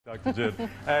Dr. Jen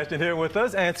Ashton here with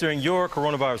us, answering your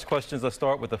coronavirus questions. Let's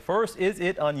start with the first. Is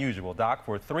it unusual, Doc,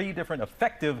 for 3 different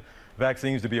effective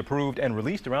vaccines to be approved and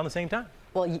released around the same time?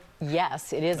 Well,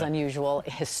 yes, it is unusual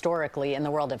historically in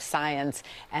the world of science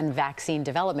and vaccine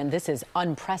development. This is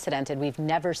unprecedented. We've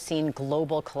never seen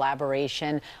global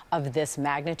collaboration of this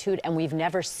magnitude, and we've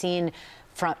never seen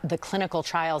from the clinical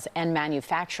trials and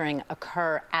manufacturing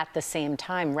occur at the same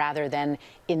time rather than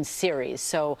in series.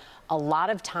 So a lot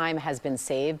of time has been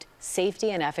saved.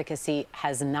 Safety and efficacy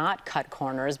has not cut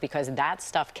corners because that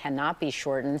stuff cannot be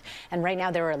shortened. And right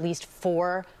now there are at least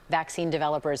 4 vaccine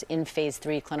developers in phase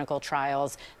 3 clinical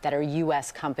trials that are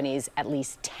U.S. companies, at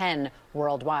least 10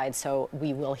 worldwide. So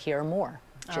we will hear more,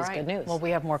 which is good news. Well, we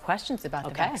have more questions about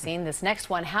the vaccine. This next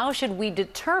one, how should we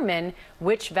determine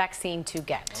which vaccine to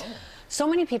get? So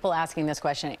many people asking this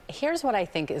question. Here's what I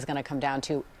think is going to come down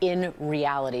to in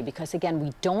reality, because again,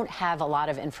 we don't have a lot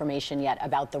of information yet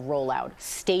about the rollout.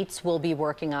 States will be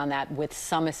working on that with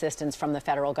some assistance from the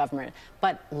federal government,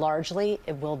 but largely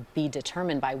it will be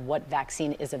determined by what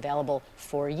vaccine is available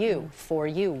for you,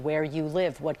 where you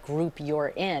live, what group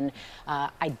you're in.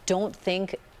 I don't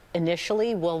think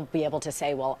initially we'll be able to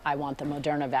say, well, I want the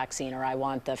Moderna vaccine or I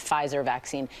want the Pfizer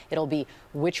vaccine. It'll be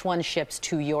which one ships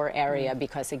to your area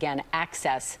because, again,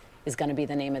 access is going to be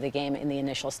the name of the game in the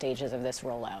initial stages of this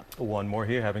rollout. One more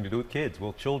here having to do with kids.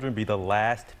 Will children be the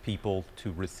last people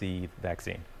to receive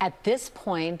vaccine? At this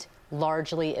point,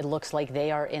 largely, it looks like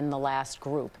they are in the last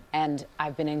group. And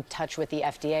I've been in touch with the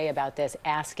FDA about this,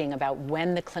 asking about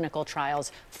when the clinical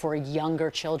trials for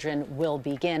younger children will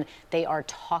begin. They are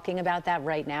talking about that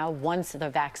right now. Once the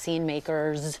vaccine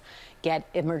makers get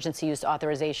emergency use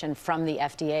authorization from the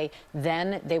FDA,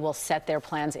 then they will set their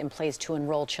plans in place to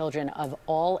enroll children of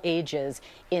all ages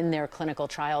in their clinical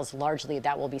trials. Largely,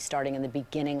 that will be starting in the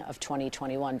beginning of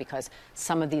 2021 because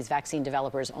some of these vaccine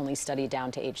developers only study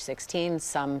down to age 16,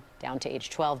 some down to age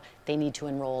 12. They need to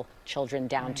enroll children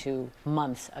down to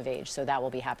months of age. So that will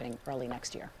be happening early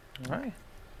next year. All right.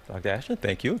 Dr. Ashton,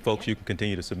 thank you. Folks, you can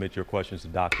continue to submit your questions to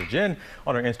Dr. Jen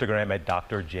on our Instagram at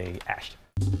Dr. J. Ashton.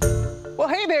 Well,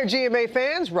 hey there, GMA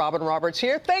fans. Robin Roberts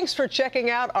here. Thanks for checking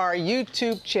out our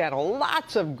YouTube channel.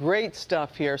 Lots of great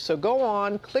stuff here. So go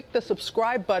on, click the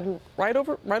subscribe button right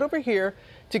over here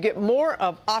to get more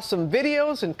of awesome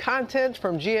videos and content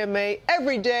from GMA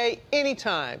every day,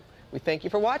 anytime. We thank you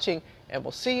for watching, and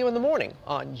we'll see you in the morning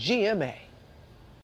on GMA.